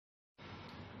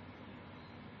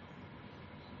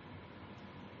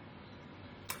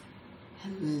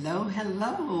Hello,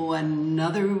 hello.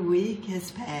 Another week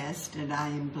has passed and I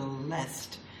am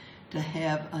blessed to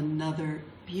have another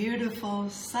beautiful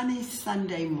sunny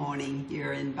Sunday morning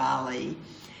here in Bali.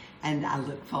 And I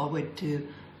look forward to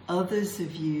others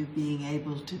of you being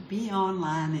able to be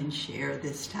online and share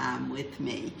this time with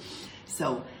me.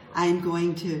 So I'm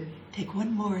going to take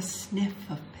one more sniff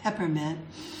of peppermint.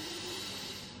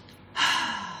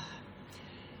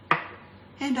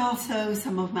 And also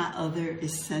some of my other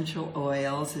essential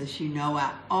oils. As you know,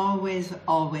 I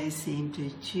always seem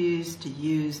to choose to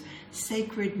use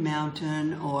Sacred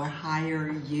Mountain or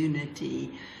Higher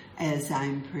Unity as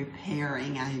I'm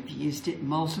preparing. I have used it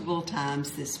multiple times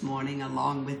this morning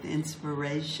along with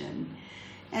Inspiration.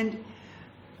 And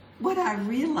what I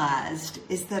realized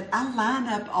is that I line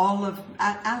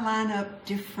up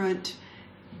different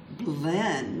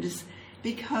blends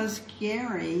because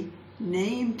Gary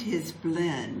named his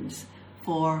blends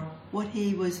for what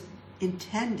he was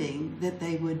intending that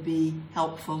they would be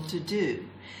helpful to do.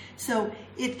 So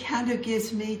it kind of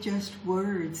gives me just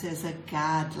words as a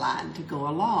guideline to go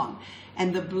along.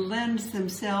 And the blends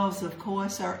themselves, of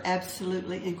course, are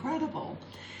absolutely incredible.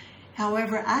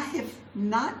 However, I have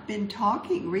not been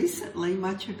talking recently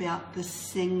much about the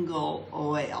single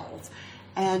oils.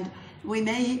 And we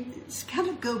may kind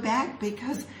of go back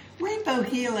because Rainbow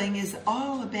Healing is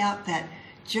all about that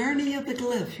journey of the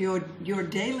glyph, your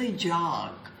daily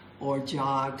jog or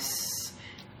jogs,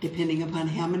 depending upon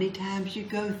how many times you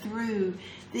go through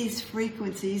these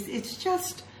frequencies. It's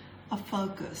just a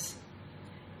focus.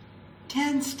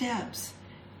 10 steps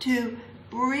to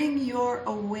bring your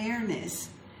awareness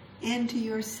into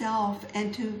yourself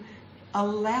and to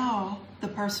allow the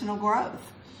personal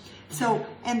growth. So,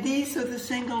 and these are the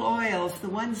single oils, the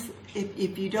ones,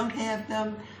 if you don't have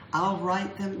them, I'll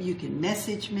write them. You can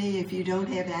message me if you don't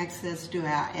have access to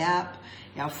our app,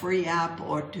 our free app,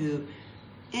 or to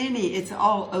it's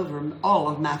all over all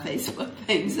of my Facebook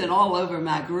things and all over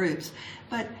my groups.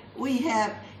 But we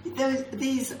have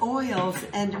these oils,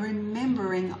 and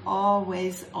remembering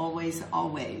always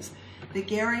that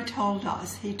Gary taught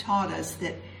us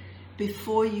that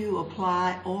before you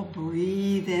apply or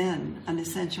breathe in an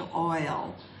essential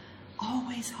oil,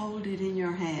 always hold it in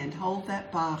your hand, hold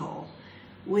that bottle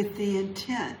with the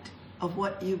intent of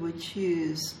what you would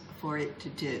choose for it to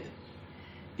do.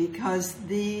 Because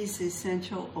these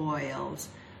essential oils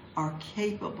are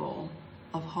capable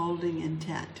of holding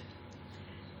intent.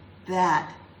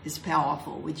 That is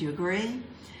powerful. Would you agree?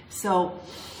 So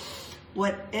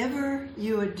whatever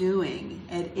you are doing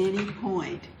at any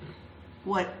point,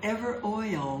 whatever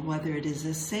oil, whether it is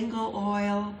a single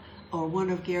oil or one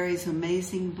of Gary's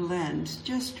amazing blends,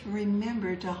 just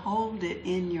remember to hold it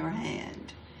in your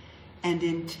hand and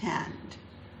intend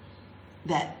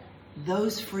that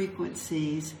those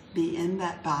frequencies be in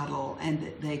that bottle and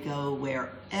that they go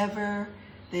wherever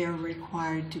they are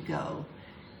required to go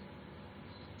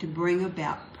to bring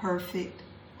about perfect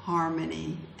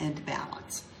harmony and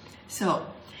balance. So,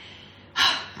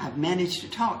 I've managed to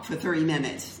talk for 3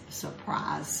 minutes.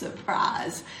 Surprise,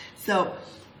 surprise. So,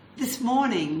 this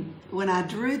morning, when I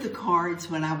drew the cards,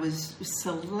 when I was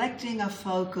selecting a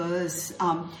focus,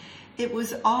 it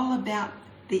was all about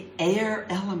the air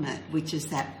element, which is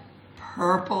that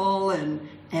purple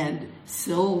and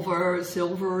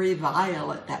silvery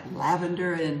violet, that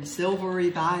lavender and silvery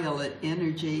violet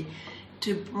energy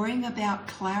to bring about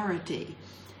clarity.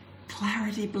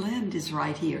 Clarity blend is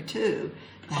right here too.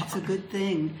 That's a good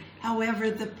thing.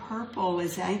 However, the purple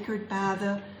is anchored by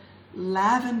the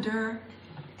lavender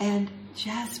and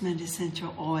jasmine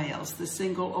essential oils, the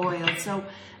single oil. So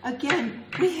again,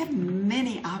 we have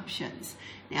many options.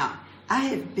 Now, I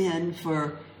have been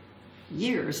for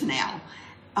years now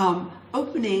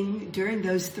opening during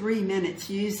those 3 minutes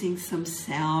using some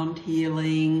sound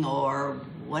healing or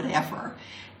whatever.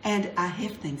 And I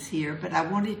have things here, but I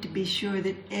wanted to be sure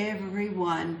that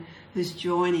everyone who's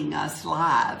joining us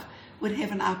live would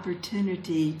have an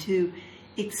opportunity to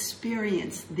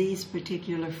experience these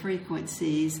particular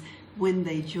frequencies when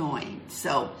they join.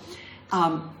 So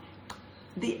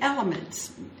the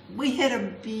elements, we had a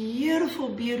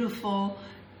beautiful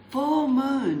full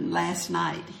moon last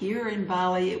night here in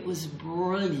Bali. It was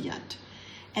brilliant.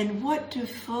 And what do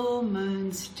full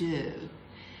moons do?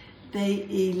 They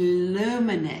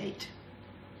illuminate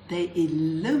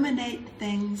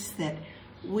things that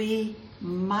we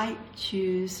might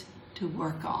choose to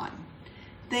work on.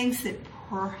 Things that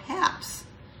perhaps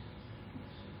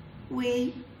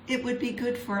it would be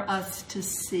good for us to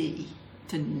see,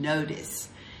 to notice.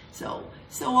 So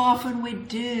often we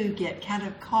do get kind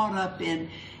of caught up in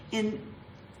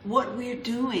what we're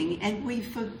doing, and we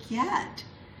forget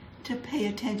to to pay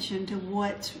attention to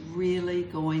what's really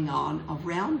going on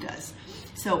around us.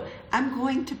 So I'm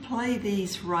going to play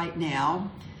these right now,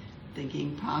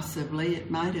 thinking possibly it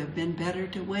might have been better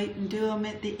to wait and do them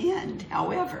at the end.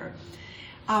 However,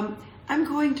 I'm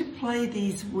going to play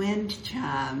these wind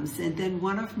chimes and then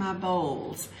one of my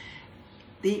bowls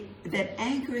that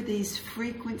anchor these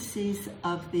frequencies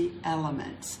of the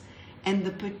elements, and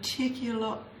the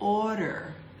particular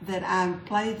order that I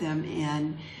play them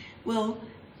in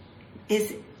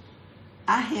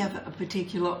I have a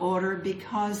particular order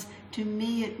because to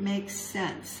me it makes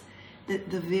sense that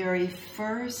the very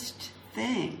first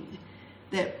thing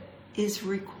that is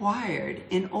required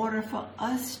in order for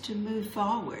us to move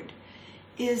forward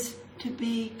is to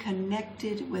be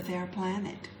connected with our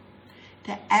planet,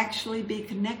 to actually be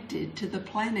connected to the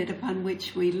planet upon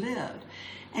which we live.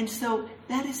 And so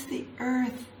that is the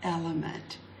earth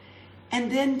element. And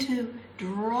then to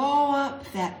draw up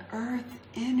that earth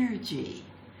energy.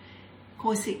 Of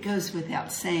course, it goes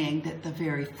without saying that the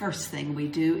very first thing we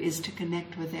do is to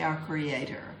connect with our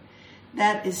Creator.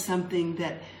 That is something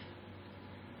that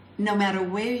no matter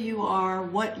where you are,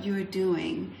 what you're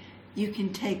doing, you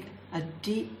can take a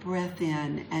deep breath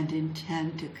in and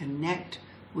intend to connect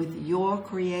with your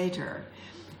Creator.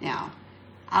 Now,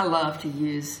 I love to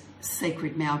use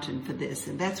Sacred Mountain for this,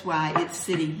 and that's why it's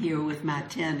sitting here with my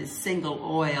 10 as single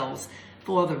oils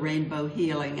for the rainbow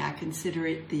healing. I consider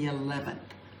it the 11th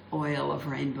oil of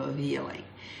rainbow healing.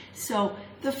 So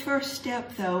the first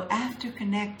step, though, after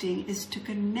connecting is to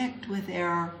connect with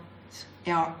our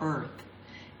earth,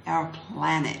 our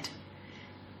planet,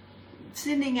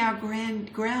 sending our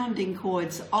grounding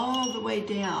cords all the way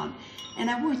down. And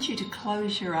I want you to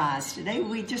close your eyes. Today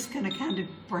we're just going to kind of,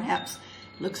 perhaps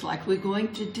looks like we're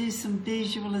going to do some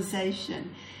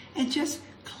visualization. And just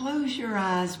close your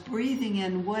eyes, breathing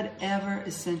in whatever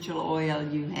essential oil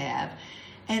you have.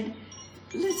 And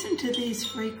listen to these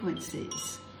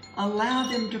frequencies. Allow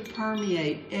them to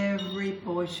permeate every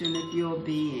portion of your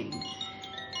being,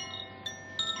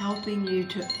 helping you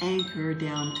to anchor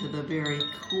down to the very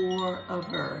core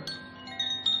of Earth.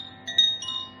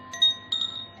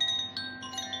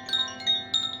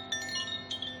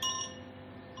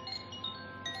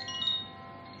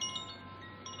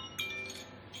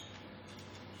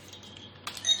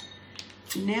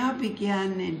 Now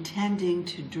begin intending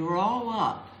to draw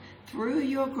up through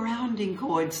your grounding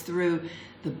cords, through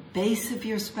the base of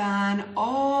your spine,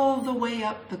 all the way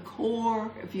up the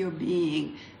core of your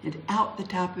being and out the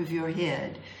top of your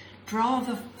head. Draw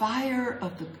the fire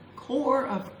of the core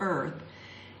of Earth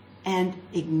and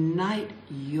ignite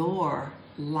your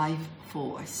life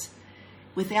force.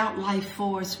 Without life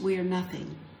force, we are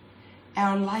nothing.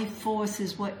 Our life force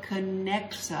is what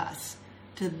connects us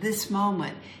to this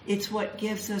moment. It's what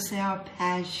gives us our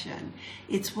passion.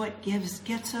 It's what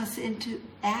gets us into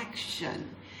action.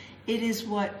 It is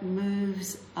what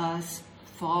moves us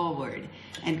forward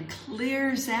and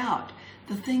clears out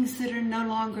the things that are no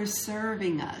longer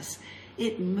serving us.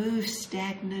 It moves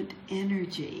stagnant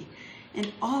energy.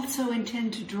 And also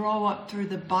intend to draw up through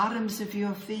the bottoms of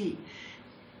your feet,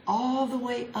 all the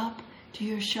way up to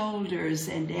your shoulders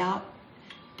and out,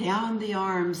 down the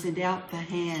arms and out the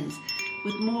hands,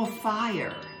 with more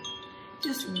fire.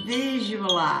 Just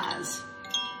visualize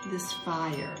this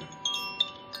fire.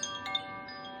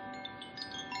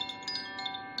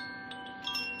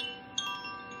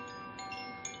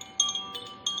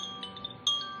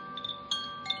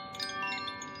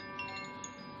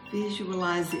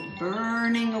 Visualize it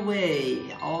burning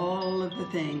away all of the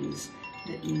things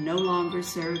that no longer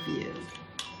serve you.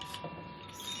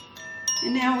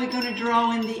 And now we're going to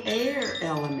draw in the air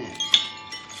element.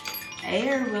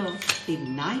 Air will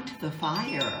ignite the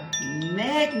fire,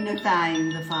 magnifying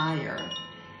the fire.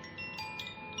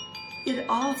 It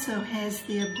also has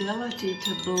the ability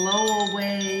to blow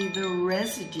away the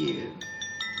residue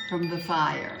from the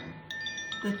fire,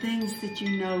 the things that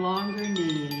you no longer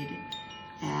need.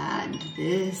 And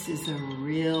this is a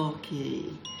real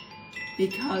key,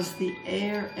 because the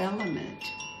air element,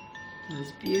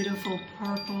 those beautiful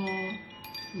purple,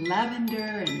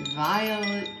 lavender and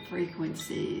violet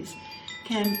frequencies,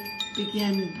 can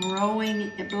begin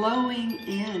blowing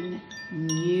in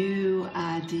new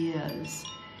ideas,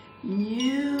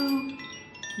 new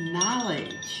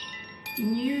knowledge,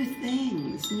 new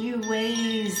things, new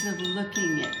ways of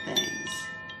looking at things.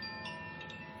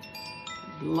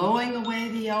 Blowing away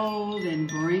the old and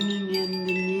bringing in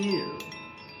the new.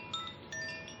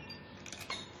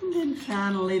 And then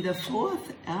finally, the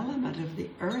fourth element of the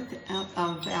earth,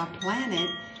 of our planet,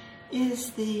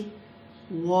 is the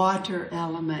water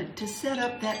element, to set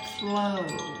up that flow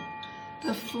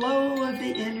the flow of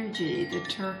the energy, the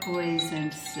turquoise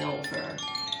and silver.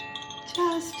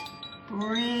 Just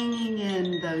bringing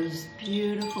in those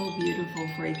beautiful, beautiful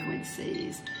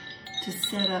frequencies to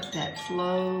set up that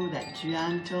flow, that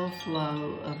gentle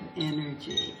flow of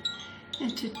energy,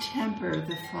 and to temper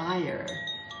the fire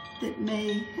that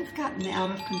may have gotten out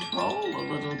of control a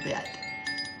little bit.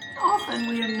 Often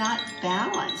we are not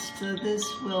balanced, so this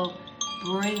will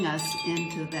bring us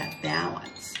into that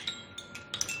balance.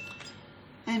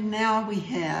 And now we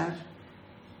have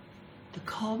the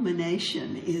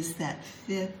culmination is that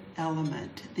fifth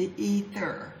element, the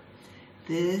ether.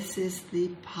 This is the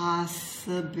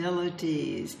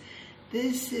possibilities.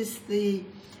 This is the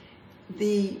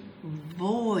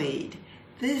void.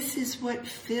 This is what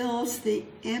fills the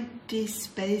empty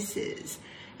spaces.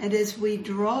 And as we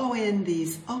draw in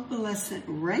these opalescent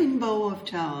rainbow of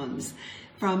tones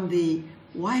from the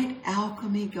white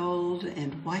alchemy gold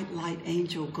and white light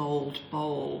angel gold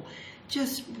bowl,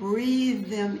 just breathe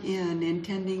them in,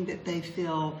 intending that they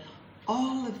fill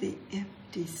all of the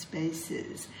empty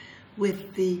spaces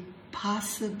with the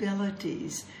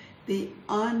possibilities, the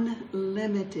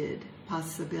unlimited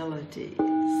possibilities.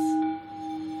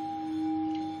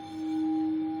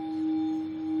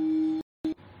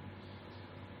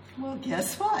 Well,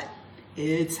 guess what?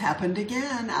 It's happened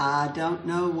again. I don't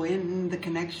know when the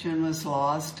connection was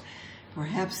lost.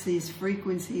 Perhaps these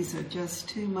frequencies are just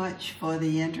too much for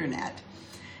the internet.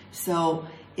 So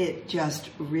it just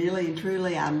really and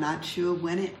truly, I'm not sure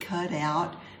when it cut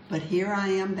out, but here I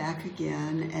am back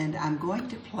again, and I'm going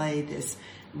to play this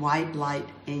white light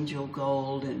angel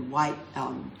gold and white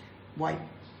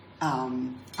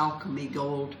alchemy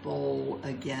gold bowl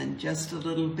again, just a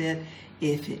little bit.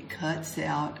 If it cuts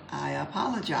out, I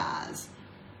apologize.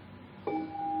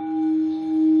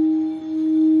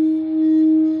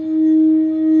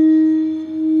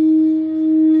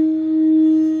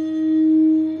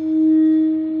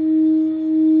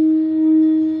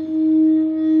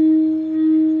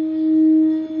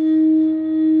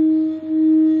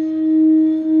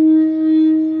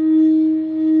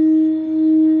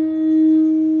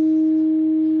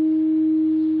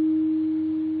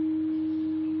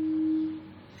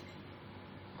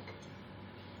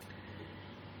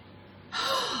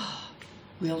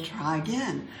 We'll try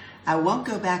again. I won't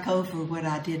go back over what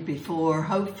I did before.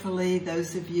 Hopefully,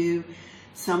 those of you,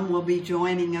 some will be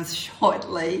joining us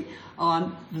shortly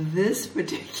on this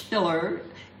particular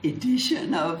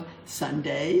edition of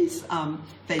Sunday's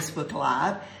Facebook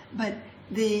Live. But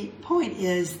the point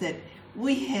is that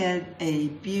we had a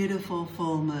beautiful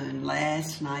full moon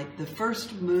last night, the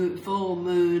first full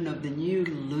moon of the new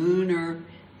lunar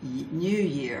new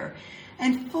year.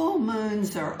 And full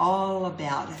moons are all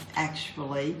about,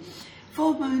 actually,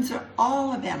 full moons are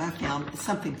all about, I found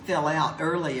something fell out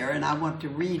earlier and I want to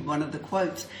read one of the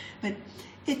quotes, but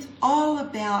it's all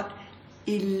about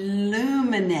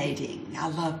illuminating. I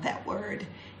love that word,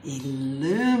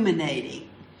 illuminating.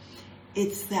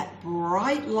 It's that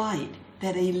bright light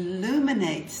that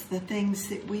illuminates the things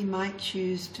that we might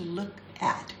choose to look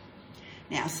at.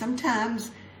 Now, sometimes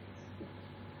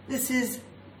this is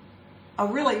a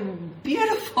really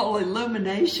beautiful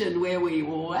illumination where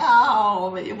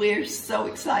we're so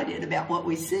excited about what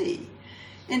we see.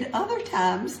 And other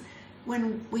times,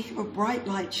 when we have a bright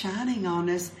light shining on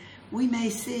us, we may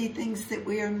see things that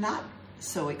we are not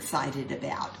so excited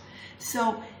about.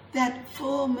 So that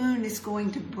full moon is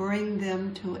going to bring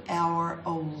them to our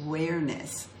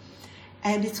awareness,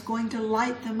 and it's going to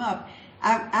light them up.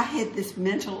 I had this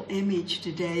mental image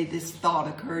today, this thought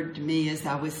occurred to me as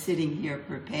I was sitting here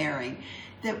preparing,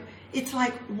 that it's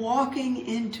like walking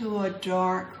into a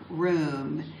dark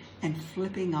room and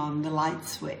flipping on the light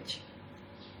switch.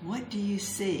 What do you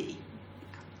see?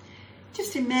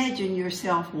 Just imagine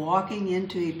yourself walking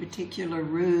into a particular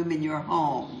room in your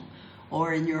home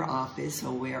or in your office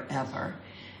or wherever,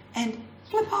 and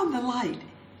flip on the light,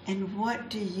 and what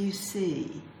do you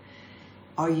see?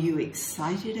 Are you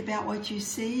excited about what you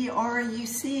see, or are you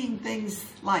seeing things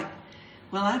like,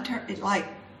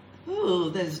 ooh,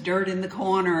 there's dirt in the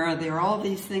corner, or there are all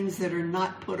these things that are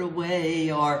not put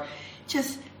away, or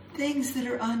just things that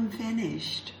are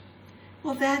unfinished?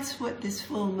 Well, that's what this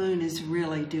full moon is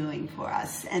really doing for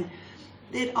us. And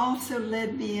it also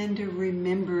led me into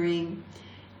remembering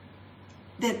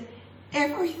that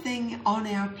everything on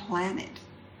our planet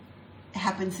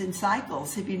happens in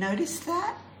cycles. Have you noticed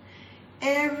that?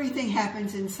 Everything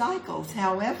happens in cycles.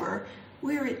 However,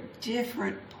 we're at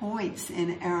different points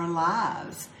in our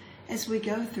lives as we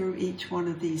go through each one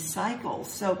of these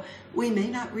cycles. So we may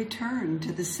not return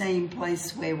to the same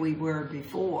place where we were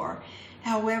before.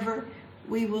 However,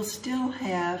 we will still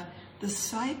have the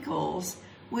cycles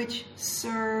which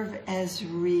serve as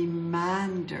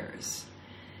reminders.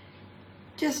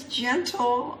 Just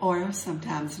gentle, or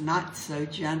sometimes not so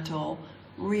gentle,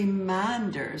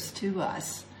 reminders to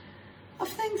us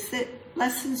of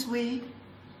lessons we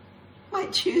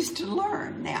might choose to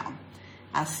learn. Now,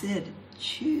 I said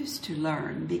choose to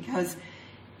learn because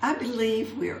I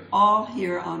believe we're all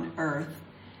here on earth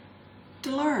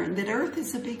to learn, that earth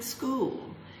is a big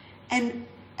school, and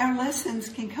our lessons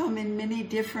can come in many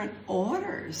different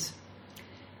orders.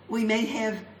 We may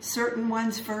have certain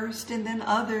ones first and then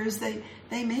others. They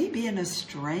may be in a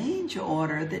strange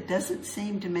order that doesn't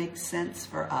seem to make sense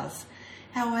for us.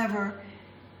 However,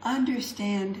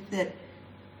 understand that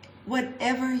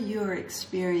whatever you're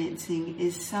experiencing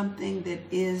is something that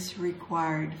is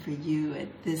required for you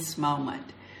at this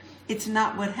moment. It's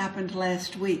not what happened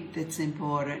last week that's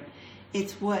important.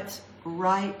 It's what's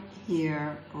right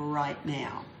here, right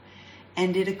now.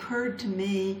 And it occurred to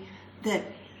me that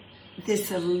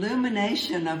this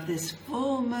illumination of this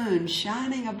full moon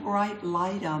shining a bright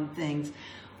light on things,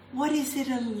 what is it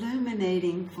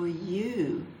illuminating for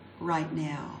you right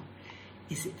now?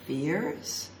 Is it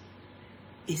fears?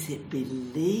 Is it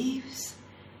beliefs?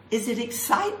 Is it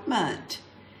excitement?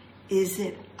 Is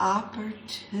it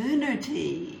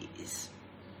opportunities?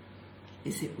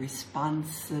 Is it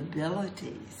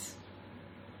responsibilities?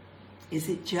 Is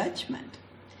it judgment?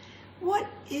 What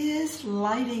is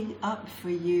lighting up for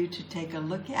you to take a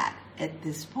look at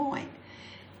this point?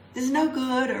 There's no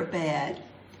good or bad.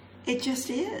 It just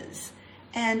is.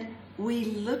 And we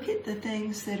look at the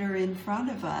things that are in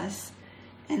front of us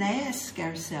and ask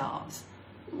ourselves,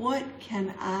 what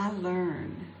can I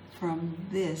learn from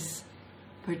this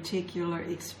particular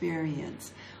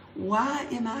experience? Why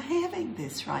am I having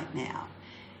this right now?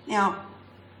 Now,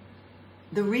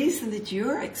 the reason that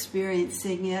you're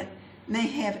experiencing it may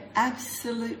have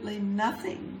absolutely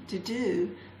nothing to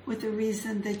do with the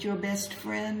reason that your best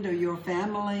friend or your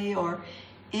family or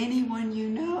anyone you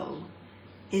know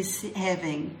is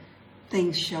having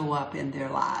things show up in their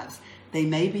lives. They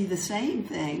may be the same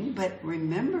thing, but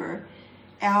remember,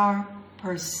 our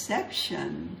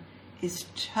perception is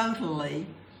totally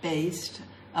based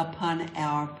upon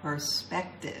our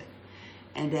perspective.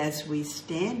 And as we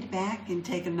stand back and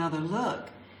take another look,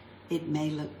 it may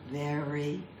look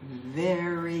very,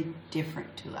 very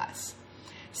different to us.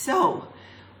 So,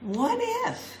 what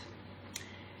if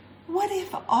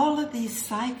all of these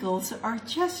cycles are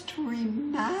just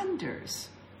reminders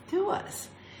to us?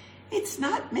 It's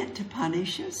not meant to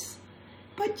punish us,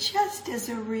 but just as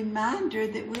a reminder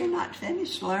that we're not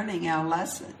finished learning our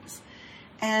lessons.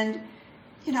 And,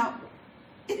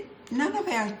 none of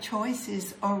our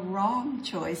choices are wrong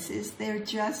choices. They're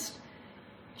just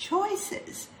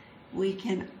choices. We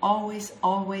can always,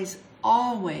 always,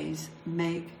 always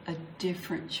make a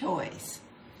different choice.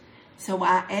 So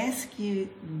I ask you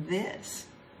this: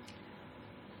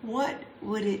 what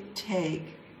would it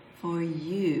take for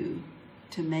you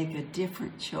to make a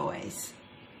different choice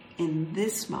in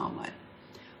this moment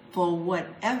for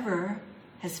whatever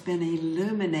has been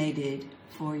illuminated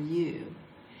for you,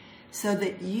 so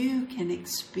that you can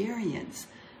experience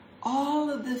all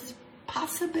of the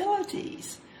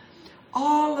possibilities,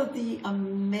 all of the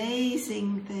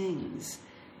amazing things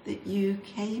that you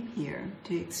came here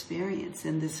to experience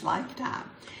in this lifetime?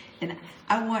 And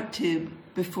I want to,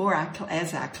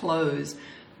 as I close,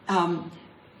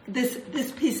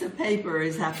 this piece of paper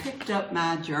is, I picked up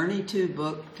my Journey To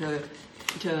book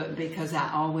because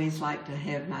I always like to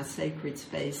have my sacred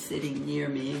space sitting near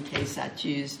me in case I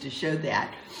choose to show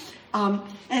that.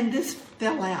 And this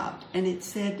fell out, and it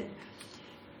said,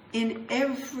 in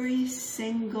every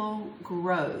single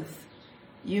growth,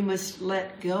 you must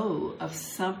let go of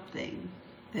something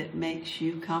that makes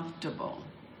you comfortable.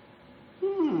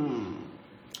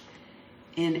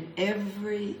 In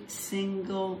every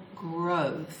single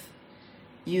growth,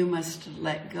 you must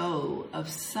let go of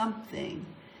something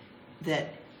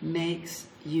that makes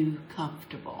you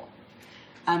comfortable.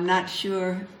 I'm not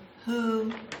sure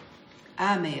who,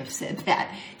 I may have said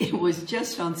that. It was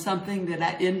just on something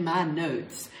that in my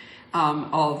notes,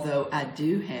 although I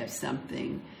do have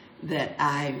something that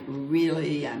I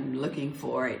really am looking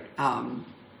for it,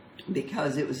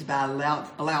 because it was by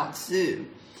Lao Tzu.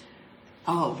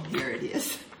 Oh, here it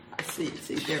is. I see.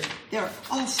 There are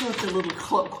all sorts of little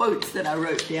quotes that I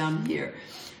wrote down here.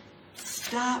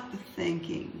 Stop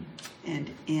thinking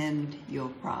and end your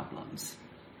problems.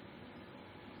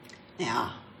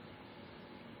 Now,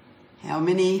 how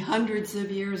many hundreds of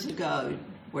years ago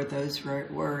were those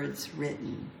words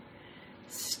written?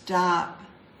 Stop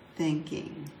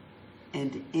thinking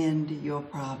and end your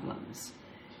problems.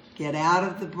 Get out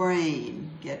of the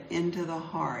brain, get into the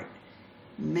heart.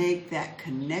 Make that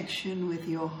connection with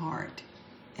your heart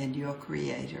and your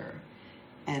Creator,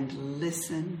 and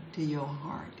listen to your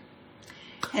heart.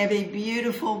 Have a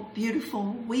beautiful,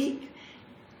 beautiful week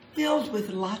filled with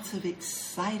lots of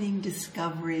exciting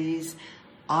discoveries,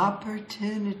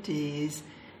 opportunities,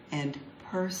 and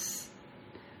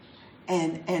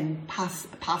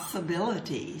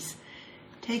possibilities.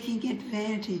 Taking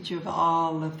advantage of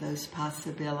all of those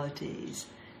possibilities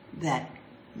that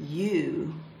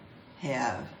you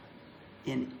have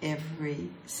in every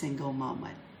single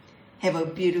moment. Have a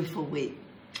beautiful week.